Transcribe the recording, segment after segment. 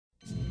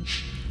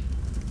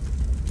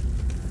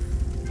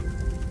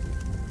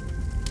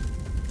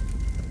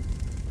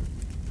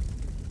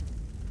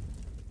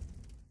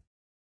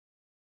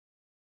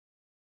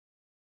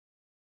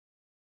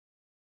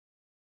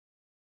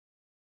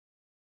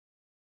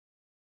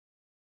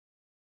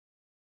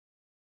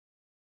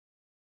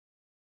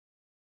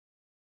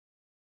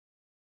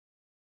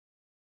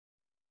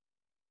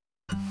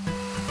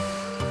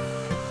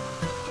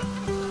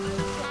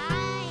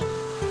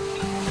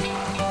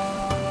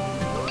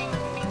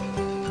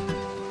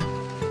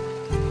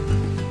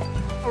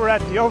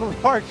at the Overland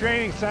Park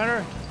Training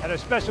Center at a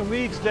Special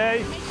Needs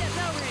Day. Make that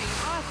bell ring.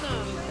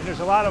 Awesome. And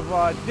there's a lot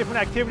of different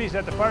activities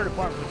that the fire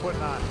department is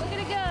putting on. Look at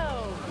it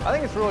go. I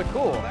think it's really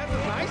cool. That was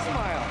a nice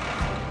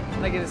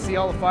smile. They get to see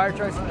all the fire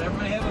trucks.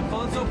 Everybody having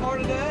fun so far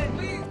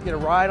today? Get a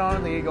ride on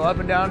them. They get to go up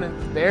and down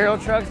in the aerial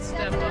trucks.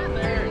 Step up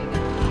there.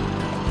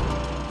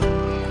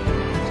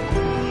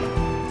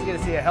 You get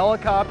to see a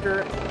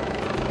helicopter.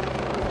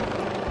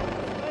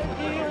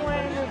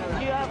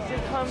 You have to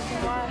come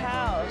to my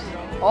house.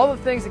 All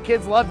the things that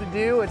kids love to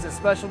do. It's a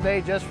special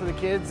day just for the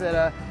kids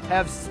that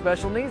have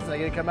special needs. They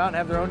get to come out and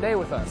have their own day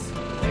with us.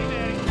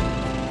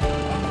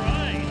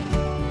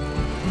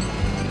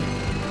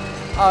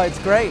 Oh, it's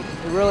great.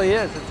 It really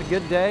is. It's a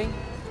good day.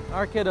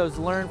 Our kiddos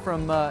learn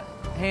from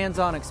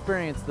hands-on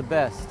experience the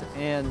best,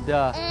 and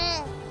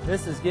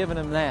this has given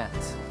them that.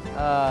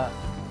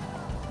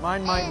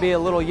 Mine might be a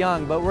little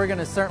young, but we're going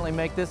to certainly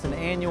make this an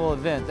annual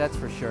event, that's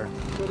for sure.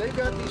 So they've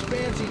got these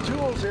fancy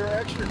tools here,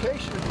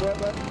 extrication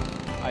equipment.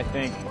 I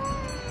think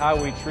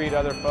how we treat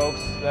other folks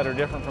that are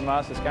different from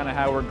us is kind of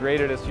how we're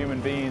graded as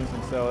human beings,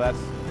 and so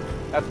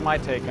that's my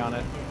take on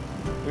it.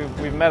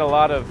 We've met a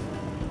lot of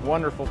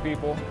wonderful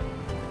people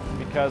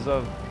because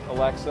of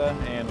Alexa,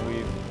 and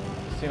we've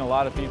seen a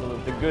lot of people,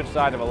 the good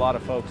side of a lot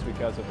of folks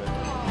because of it.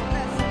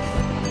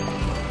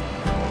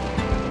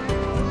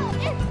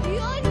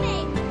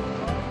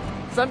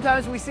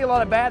 Sometimes we see a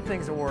lot of bad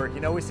things at work.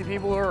 You know, we see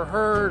people who are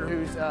hurt,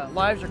 whose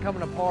lives are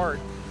coming apart.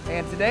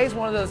 And today's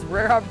one of those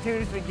rare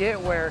opportunities we get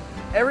where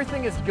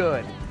everything is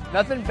good.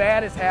 Nothing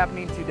bad is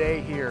happening today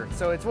here.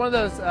 So it's one of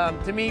those,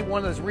 to me, one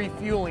of those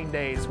refueling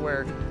days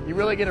where you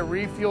really get to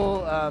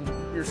refuel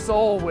your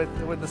soul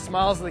with the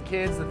smiles of the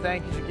kids, the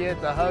thank yous you get,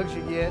 the hugs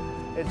you get.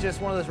 It's just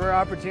one of those rare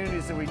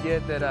opportunities that we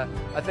get that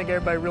I think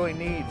everybody really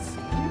needs.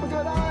 Keep a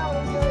good eye out,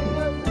 okay?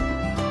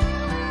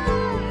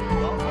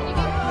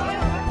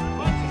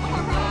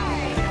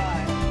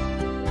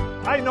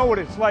 I know what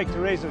it's like to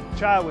raise a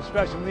child with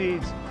special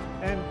needs,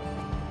 and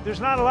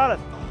there's not a lot of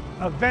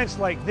events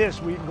like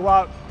this where you can go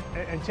out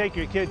and take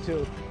your kid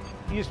to.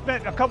 You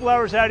spent a couple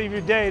hours out of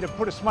your day to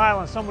put a smile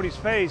on somebody's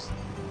face,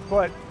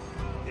 but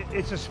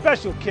it's a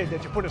special kid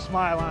that you put a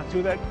smile on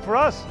to. That for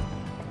us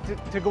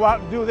to go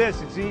out and do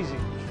this, it's easy.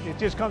 It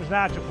just comes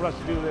natural for us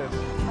to do this.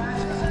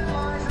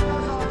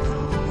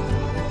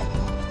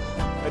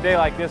 A day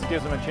like this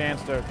gives them a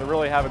chance to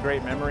really have a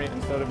great memory,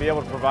 and so to be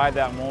able to provide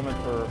that moment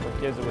for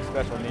kids with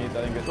special needs,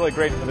 I think it's really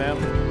great for them.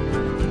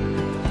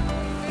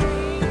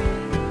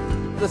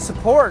 The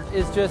support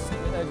is just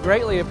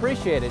greatly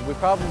appreciated. We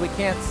probably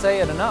can't say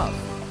it enough.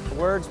 The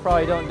words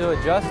probably don't do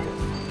it justice.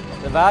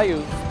 The value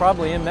is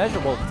probably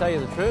immeasurable, to tell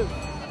you the truth.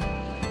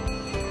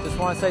 Just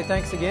want to say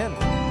thanks again.